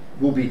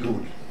will be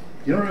good.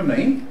 You know what I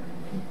mean?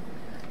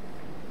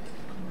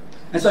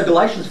 And so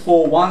Galatians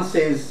 4:1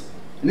 says,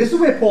 and this is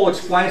where Paul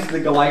explains to the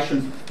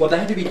Galatians what they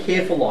have to be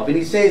careful of. And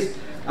he says,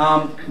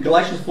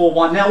 Galatians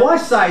 4:1, now I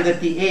say that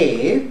the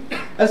heir,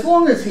 as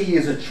long as he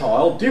is a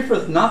child,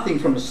 differeth nothing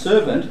from a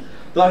servant,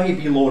 though he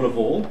be Lord of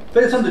all,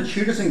 but it's under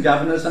tutors and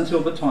governors until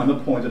the time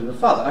appointed of the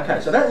Father.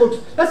 Okay, so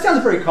that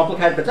sounds very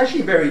complicated, but it's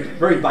actually very,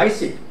 very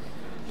basic.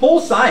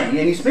 Paul's saying,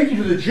 and he's speaking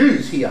to the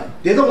Jews here,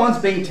 they're the ones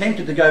being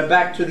tempted to go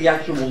back to the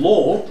actual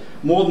law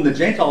more than the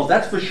Gentiles,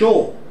 that's for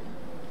sure.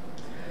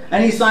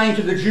 And he's saying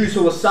to the Jews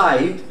who are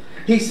saved,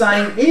 he's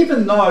saying,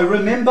 even though,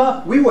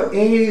 remember, we were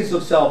heirs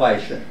of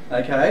salvation,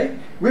 okay?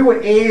 We were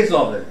heirs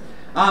of it.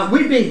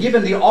 We've been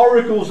given the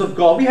oracles of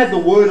God. We had the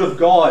Word of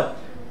God.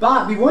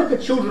 But we weren't the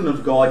children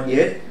of God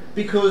yet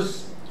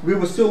because we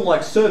were still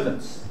like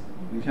servants,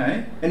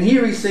 okay? And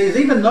here he says,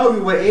 even though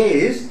we were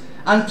heirs,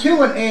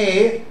 until an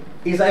heir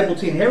is able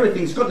to inherit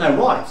things, he's got no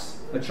rights,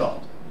 a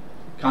child.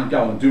 Can't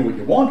go and do what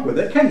you want with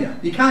it, can you?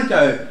 You can't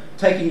go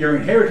taking your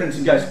inheritance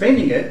and go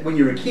spending it when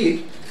you're a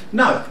kid.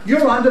 No,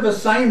 you're under the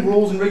same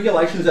rules and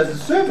regulations as the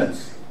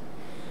servants.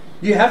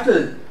 You have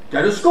to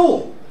go to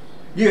school.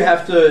 You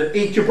have to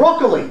eat your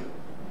broccoli,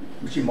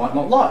 which you might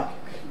not like.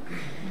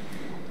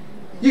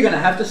 You're going to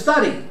have to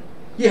study.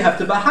 You have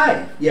to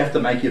behave. You have to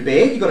make your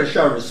bed. You've got to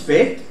show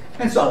respect,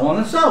 and so on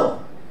and so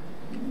on.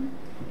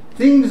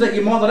 Things that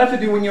you might not have to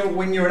do when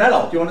you're an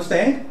adult. Do you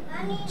understand?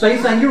 So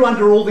he's saying you're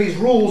under all these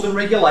rules and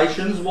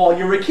regulations while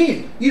you're a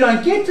kid. You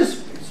don't get to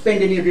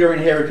spend any of your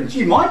inheritance.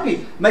 You might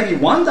be. Maybe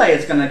one day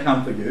it's going to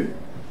come for you.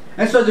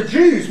 And so the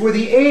Jews were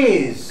the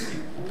heirs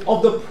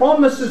of the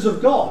promises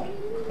of God.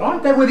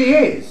 Right? They were the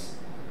heirs.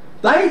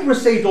 They'd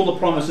received all the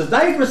promises.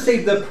 They'd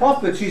received the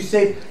prophets who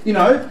said, you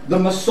know, the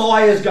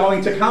Messiah is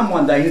going to come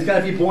one day. He's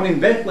going to be born in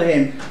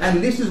Bethlehem.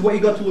 And this is what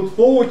you've got to look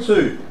forward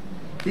to.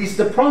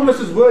 The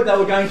promises were they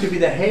were going to be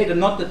the head and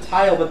not the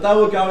tail, but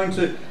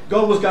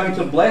God was going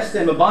to bless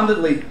them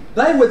abundantly.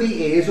 They were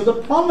the heirs of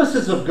the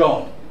promises of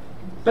God,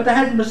 but they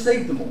hadn't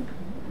received them all.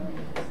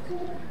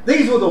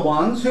 These were the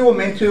ones who were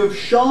meant to have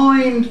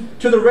shined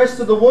to the rest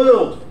of the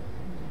world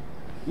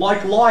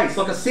like lights,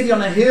 like a city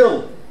on a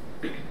hill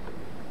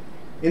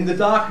in the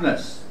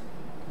darkness.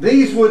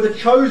 These were the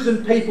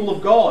chosen people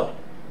of God,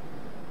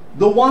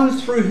 the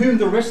ones through whom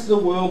the rest of the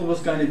world was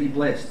going to be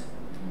blessed.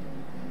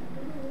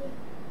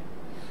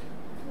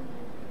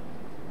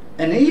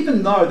 And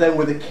even though they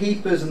were the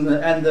keepers and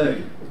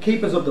the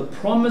keepers of the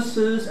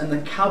promises and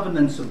the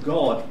covenants of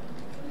God,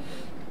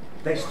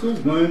 they still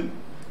weren't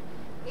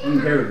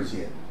inheritors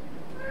yet.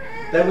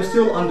 They were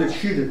still under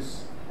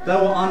tutors. They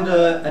were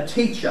under a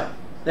teacher.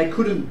 They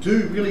couldn't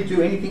really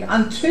do anything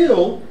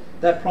until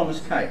that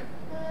promise came.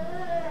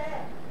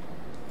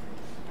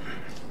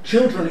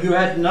 Children who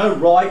had no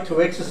right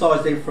to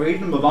exercise their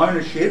freedom of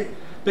ownership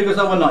because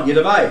they were not yet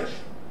of age.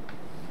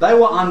 They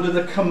were under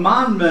the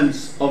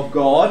commandments of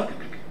God,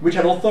 which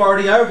had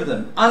authority over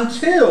them,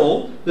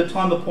 until the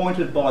time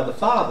appointed by the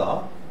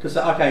Father to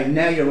say, okay,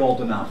 now you're old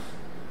enough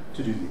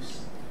to do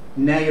this.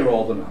 Now you're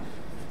old enough.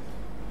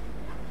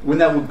 When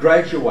they would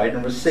graduate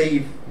and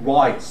receive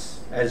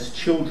rights as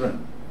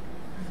children.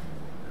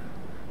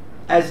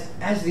 As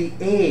the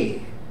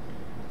heir,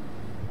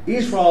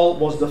 Israel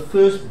was the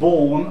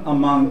firstborn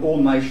among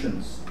all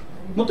nations.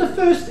 Not the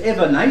first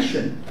ever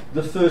nation,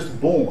 the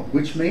firstborn,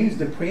 which means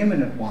the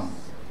preeminent one.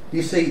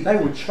 You see, they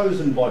were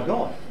chosen by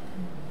God.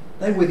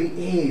 They were the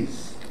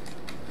heirs.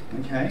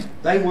 Okay?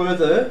 They were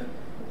the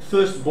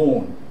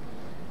firstborn.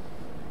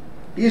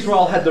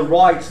 Israel had the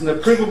rights and the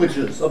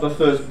privileges of a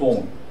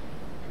firstborn.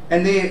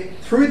 And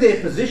through their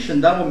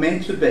position, they were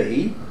meant to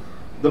be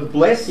the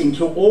blessing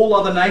to all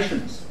other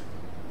nations.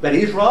 But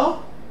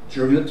Israel,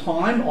 during the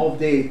time of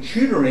their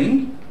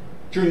tutoring,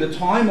 during the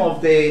time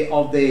of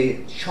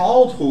their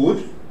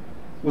childhood,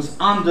 was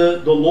under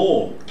the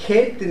law,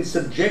 kept in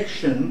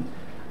subjection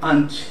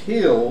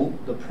until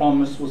the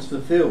promise was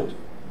fulfilled.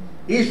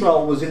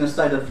 Israel was in a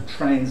state of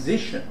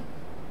transition.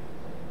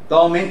 They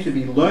were meant to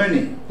be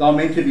learning. They were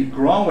meant to be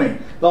growing.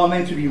 They were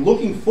meant to be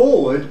looking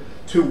forward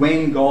to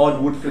when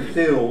God would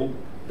fulfill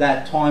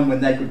that time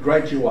when they could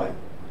graduate.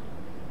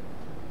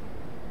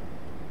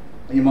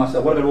 And you might say,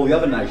 what about all the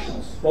other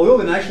nations? Well, all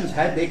the nations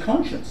had their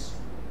conscience.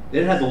 They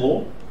didn't have the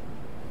law.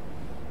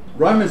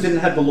 Romans didn't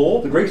have the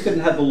law. The Greeks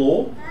didn't have the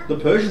law. The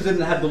Persians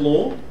didn't have the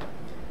law.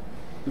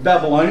 The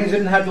Babylonians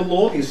didn't have the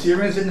law. The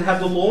Assyrians didn't have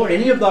the law.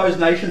 Any of those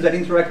nations that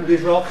interacted with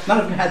Israel, none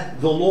of them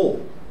had the law.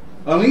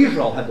 Only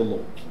Israel had the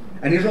law.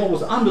 And Israel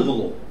was under the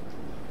law.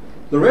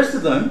 The rest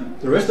of them,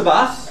 the rest of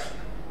us,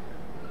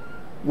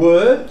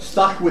 were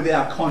stuck with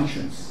our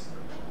conscience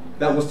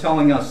that was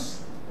telling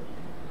us,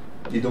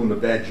 you're doing a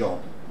bad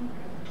job.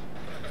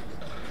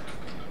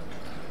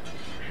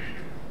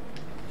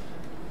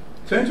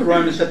 Turn to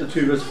Romans chapter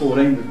 2 verse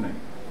 14 with me.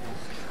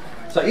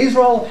 So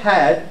Israel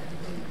had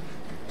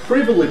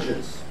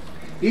privileges.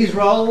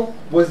 Israel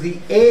was the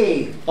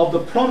heir of the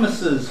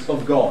promises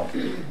of God.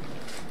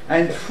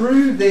 And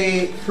through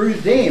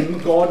them,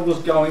 God was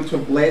going to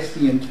bless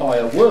the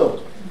entire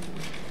world.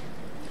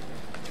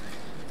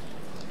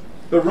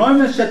 But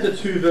Romans chapter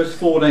 2 verse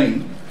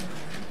 14,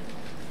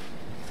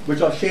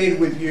 which I've shared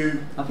with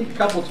you, I think a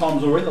couple of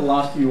times already in the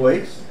last few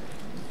weeks,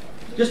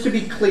 just to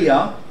be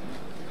clear,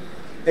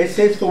 it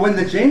says, for when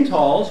the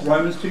Gentiles,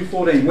 Romans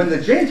 2:14, when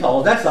the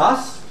Gentiles, that's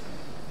us,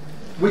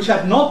 which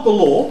have not the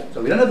law,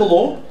 so we don't have the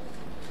law,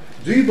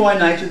 do by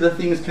nature the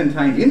things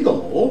contained in the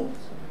law,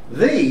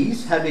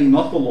 these, having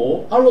not the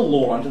law, are a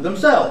law unto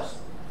themselves,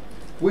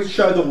 which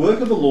show the work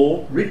of the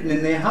law written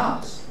in their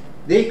hearts,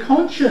 their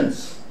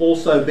conscience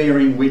also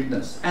bearing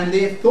witness, and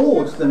their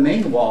thoughts the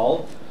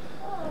meanwhile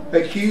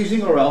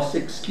accusing or else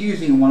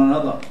excusing one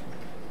another,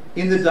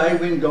 in the day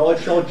when God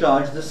shall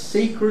judge the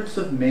secrets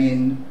of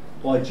men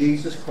by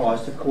Jesus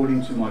Christ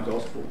according to my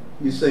gospel.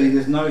 You see,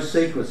 there's no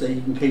secrets that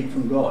you can keep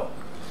from God.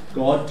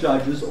 God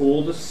judges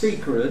all the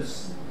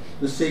secrets,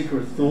 the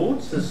secret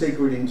thoughts, the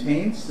secret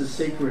intents, the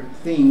secret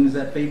things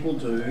that people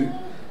do,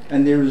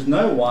 and there is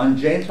no one,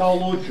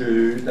 Gentile or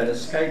Jew, that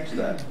escapes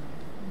that.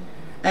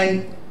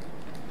 And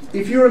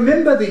if you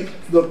remember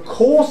the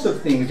course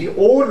of things, the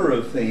order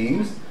of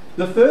things,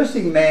 the first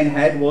thing man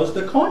had was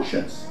the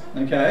conscience,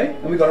 okay?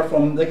 And we got it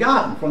from the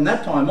garden, from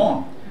that time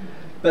on.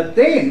 But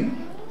then,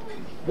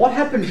 what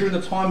happened during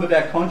the time of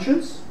our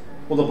conscience?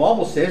 Well, the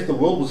Bible says the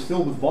world was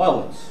filled with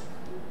violence.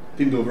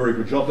 Didn't do a very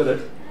good job at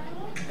it,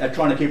 at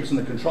trying to keep us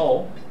under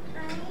control.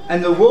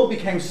 And the world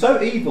became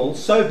so evil,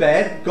 so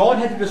bad, God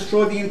had to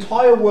destroy the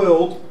entire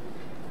world,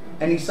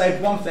 and he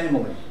saved one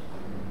family.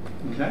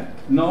 Okay?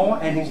 Noah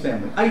and his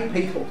family. 8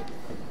 people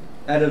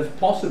out of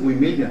possibly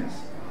millions.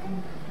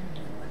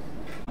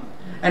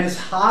 And as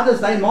hard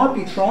as they might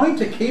be trying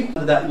to keep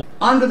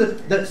under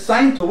that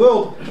same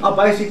world are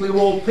basically,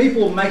 well,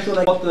 people make sure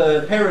they got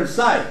the parents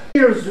say.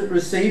 He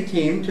received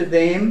him, to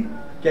them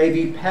gave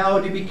he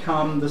power to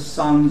become the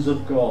sons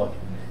of God,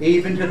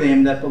 even to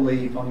them that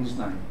believe on his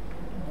name.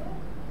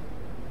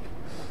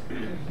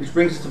 Which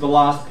brings us to the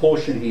last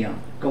portion here,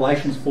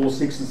 Galatians 4,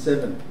 6 and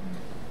 7.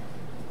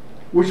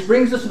 Which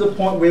brings us to the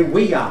point where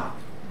we are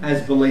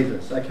as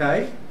believers,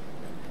 okay?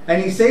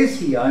 And he says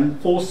here in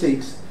 4,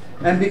 6,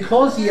 and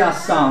because ye are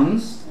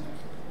sons,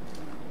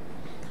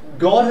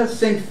 God hath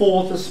sent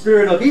forth the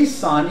Spirit of his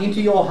Son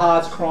into your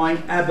hearts,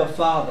 crying, Abba,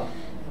 Father.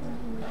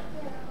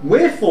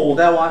 Wherefore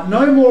thou art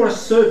no more a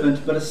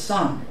servant, but a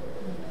son.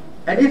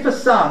 And if a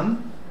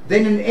son,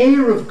 then an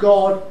heir of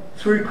God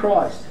through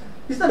Christ.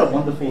 Isn't that a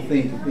wonderful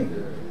thing to think?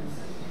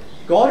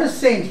 God has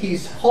sent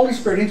his Holy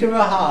Spirit into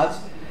our hearts,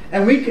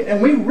 and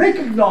we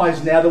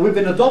recognise now that we've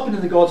been adopted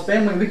into God's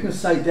family, and we can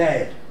say,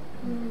 Dad.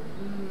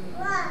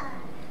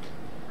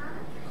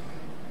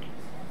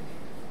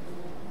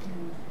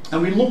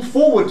 And we look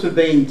forward to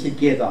being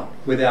together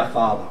with our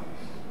Father.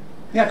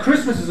 Now,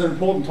 Christmas is an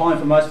important time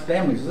for most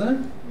families,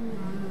 isn't it?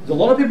 There's a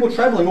lot of people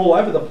travelling all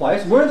over the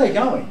place. Where are they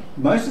going?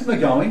 Most of them are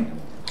going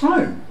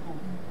home.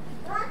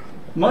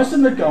 Most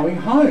of them are going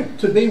home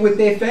to be with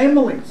their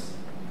families.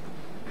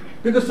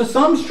 Because for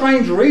some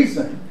strange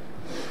reason,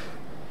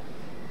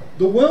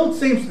 the world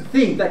seems to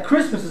think that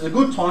Christmas is a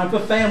good time for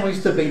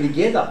families to be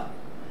together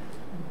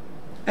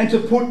and to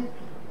put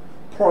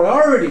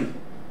priority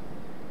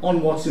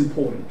on what's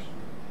important.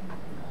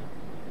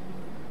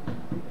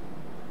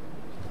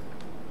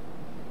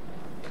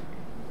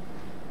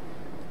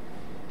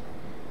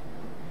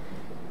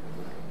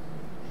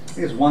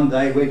 Because one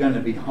day we're going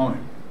to be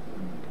home.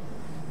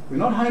 We're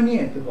not home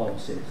yet, the Bible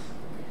says.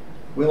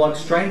 We're like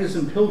strangers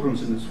and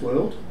pilgrims in this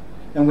world.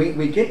 And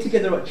we get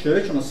together at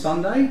church on a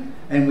Sunday,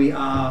 and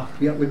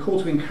we're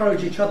called to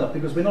encourage each other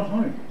because we're not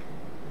home.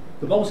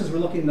 The Bible says we're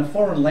looking in a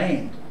foreign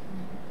land.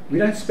 We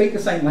don't speak the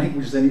same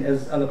language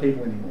as other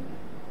people anymore.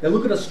 They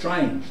look at us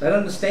strange. They don't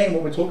understand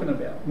what we're talking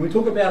about. When we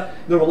talk about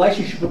the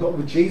relationship we've got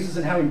with Jesus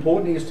and how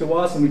important he is to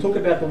us, and we talk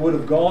about the Word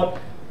of God,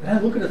 they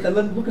don't look at us. They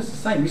look at us the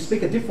same. We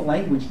speak a different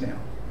language now.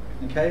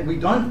 Okay, we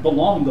don't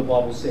belong, the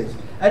Bible says.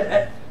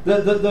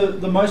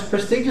 The most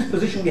prestigious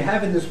position we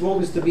have in this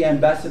world is to be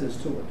ambassadors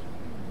to it.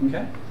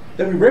 Okay,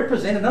 that we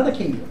represent another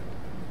kingdom.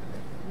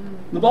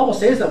 The Bible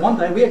says that one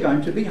day we are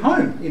going to be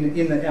home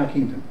in our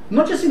kingdom.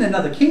 Not just in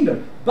another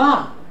kingdom,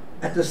 but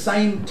at the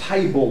same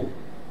table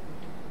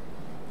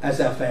as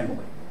our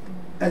family.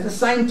 At the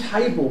same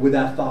table with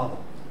our Father.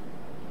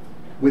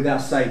 With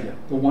our Saviour,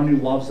 the one who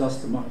loves us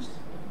the most.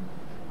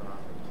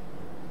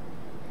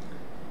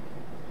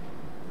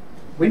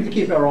 We need to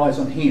keep our eyes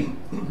on him.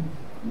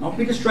 Not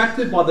be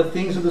distracted by the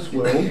things of this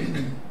world.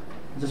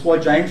 That's why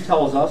James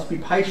tells us, be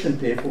patient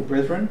therefore,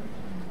 brethren,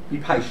 be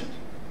patient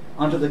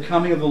unto the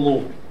coming of the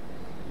Lord.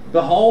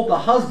 Behold, the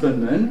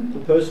husbandman, the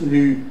person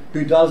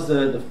who does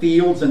the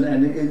fields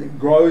and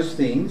grows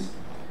things,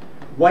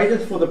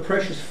 waiteth for the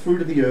precious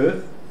fruit of the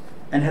earth,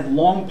 and hath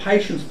long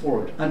patience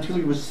for it, until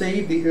he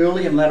receive the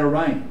early and latter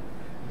rain.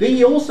 Be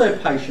ye also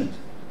patient,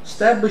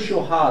 establish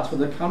your hearts, for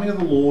the coming of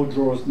the Lord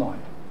draweth nigh.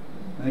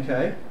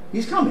 Okay?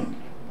 He's coming.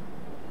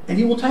 And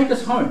he will take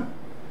us home.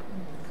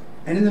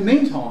 And in the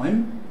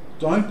meantime,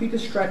 don't be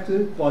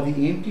distracted by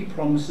the empty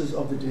promises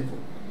of the devil.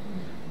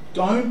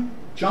 Don't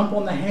jump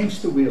on the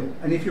hamster wheel.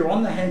 And if you're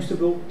on the hamster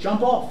wheel,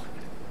 jump off.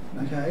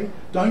 Okay?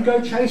 Don't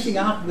go chasing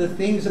after the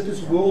things that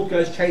this world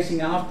goes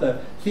chasing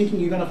after, thinking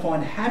you're going to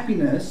find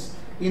happiness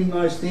in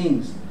those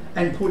things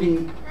and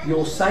putting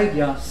your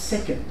Saviour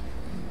second.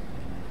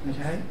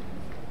 Okay?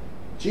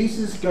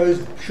 Jesus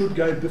should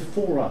go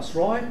before us,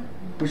 right?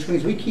 Which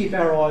means we keep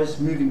our eyes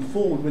moving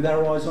forward with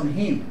our eyes on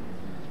him.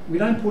 We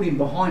don't put him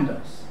behind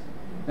us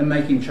and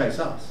make him chase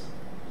us.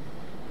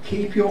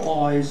 Keep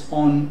your eyes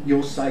on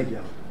your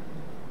Saviour.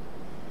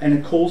 And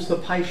it calls for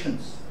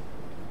patience.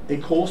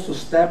 It calls to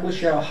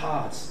establish our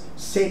hearts.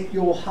 Set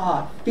your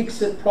heart.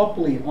 Fix it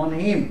properly on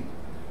him.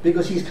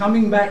 Because he's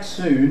coming back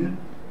soon,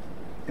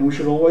 and we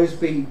should always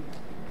be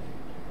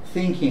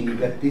thinking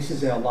that this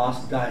is our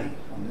last day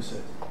on this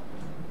earth.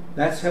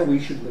 That's how we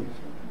should live.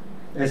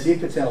 As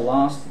if it's our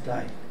last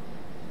day.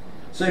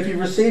 So if you've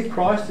received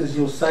Christ as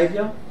your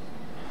Saviour,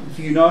 if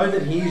you know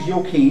that he is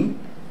your King,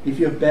 if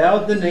you've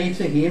bowed the knee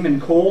to him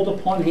and called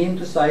upon him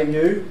to save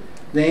you,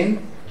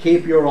 then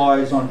keep your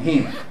eyes on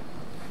him.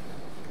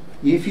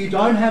 If you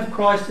don't have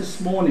Christ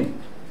this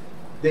morning,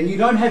 then you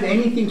don't have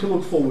anything to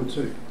look forward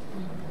to.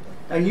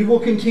 And you will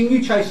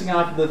continue chasing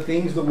after the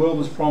things the world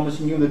is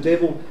promising you, and the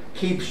devil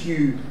keeps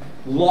you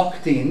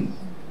locked in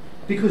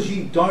because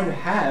you don't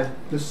have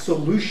the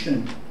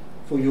solution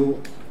for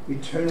your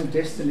eternal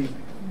destiny.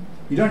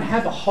 You don't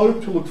have a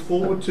hope to look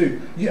forward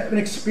to. You haven't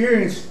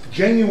experienced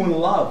genuine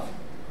love.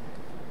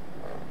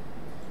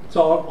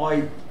 So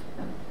I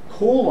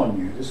call on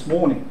you this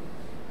morning,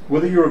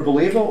 whether you're a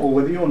believer or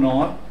whether you're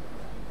not,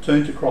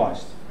 turn to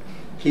Christ.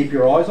 Keep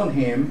your eyes on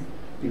him,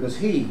 because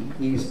he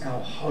is our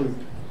hope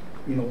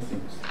in all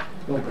things.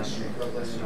 God bless you.